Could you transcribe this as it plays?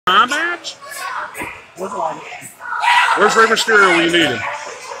My match? Where's Rey Mysterio when you need him?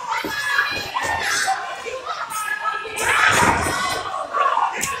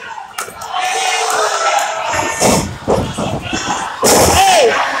 Oh,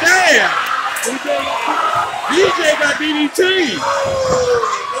 damn! DJ got DDT.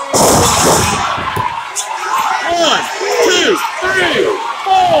 1, 2, 3,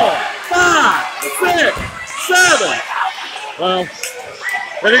 4, 5, 6, 7. Well,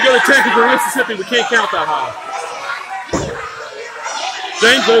 they didn't go to Texas or Mississippi. We can't count that high.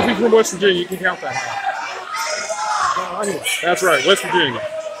 James knows he's from West Virginia. You can count that high. That's right, West Virginia.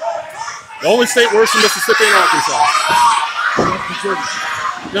 The only state worse than Mississippi and Arkansas.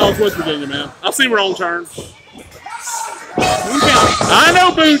 No, it's West Virginia, man. I've seen wrong turns. Boone County. I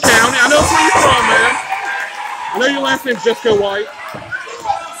know Boone County. I know where you're from, man. I know your last name's Jessica White.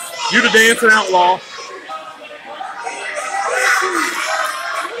 You the dancing outlaw.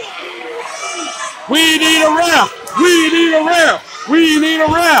 We need a ref. We need a ref. We need a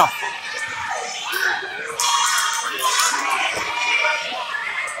ref.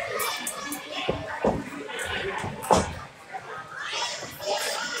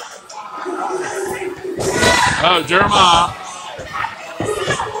 Oh, Jeremiah.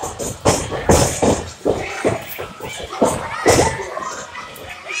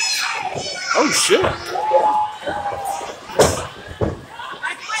 Oh, shit.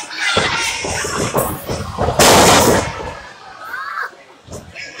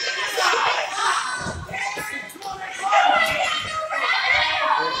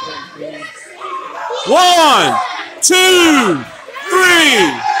 One, two, three.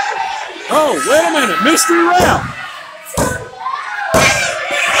 Oh, wait a minute. Mystery ref.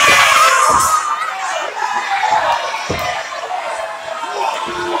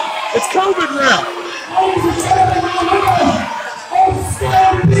 It's COVID ref.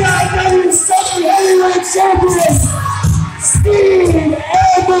 Heavyweight champion, Steve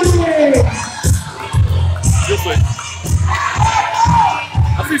Anthony. Just wait.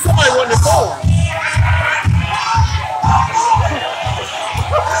 I see somebody wanting to fall.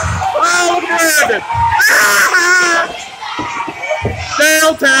 Oh, look at Brandon.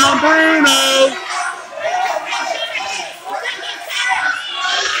 Downtown Bruno.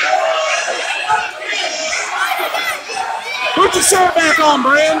 Put your shirt back on,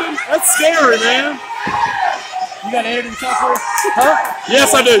 Brandon. That's scary, man. You got editing software? Huh?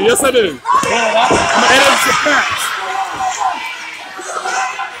 Yes, I do. Yes, I do. I'm editing some facts.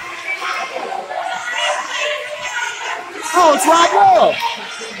 Oh, it's Rob Love.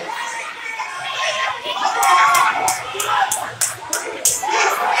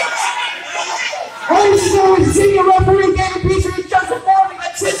 Ladies and gentlemen, senior referee David Peter is just informing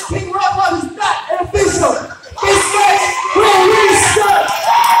that since King Rob Love is not an official, this match will restart.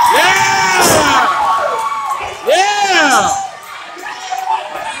 Yeah! Yeah!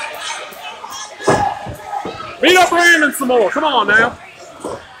 Beat up Brandon some more. Come on now.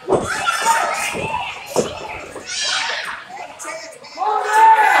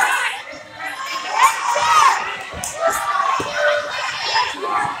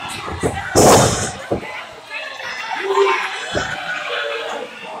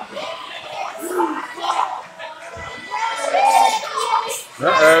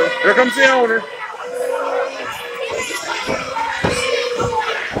 Uh-oh. Here comes the owner.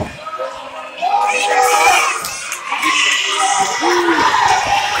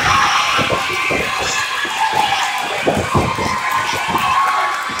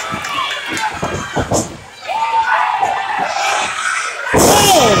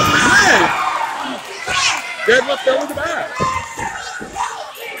 Oh, man! Deadlift over the back.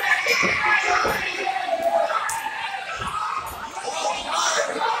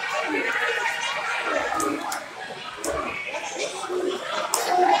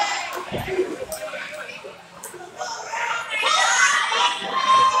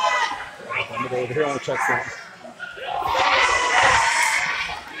 I'm gonna go over here. I want to check something.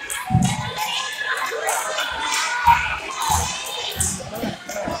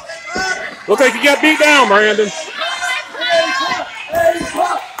 Looks like you got beat down, Brandon.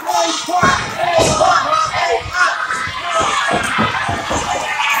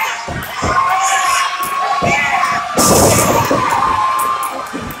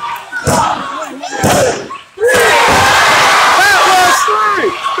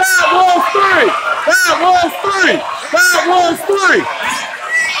 That was three.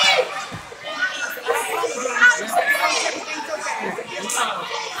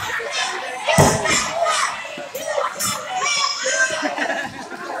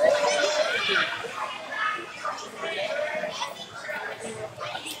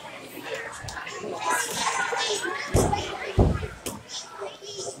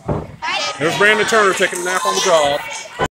 There's Brandon Turner taking a nap on the job.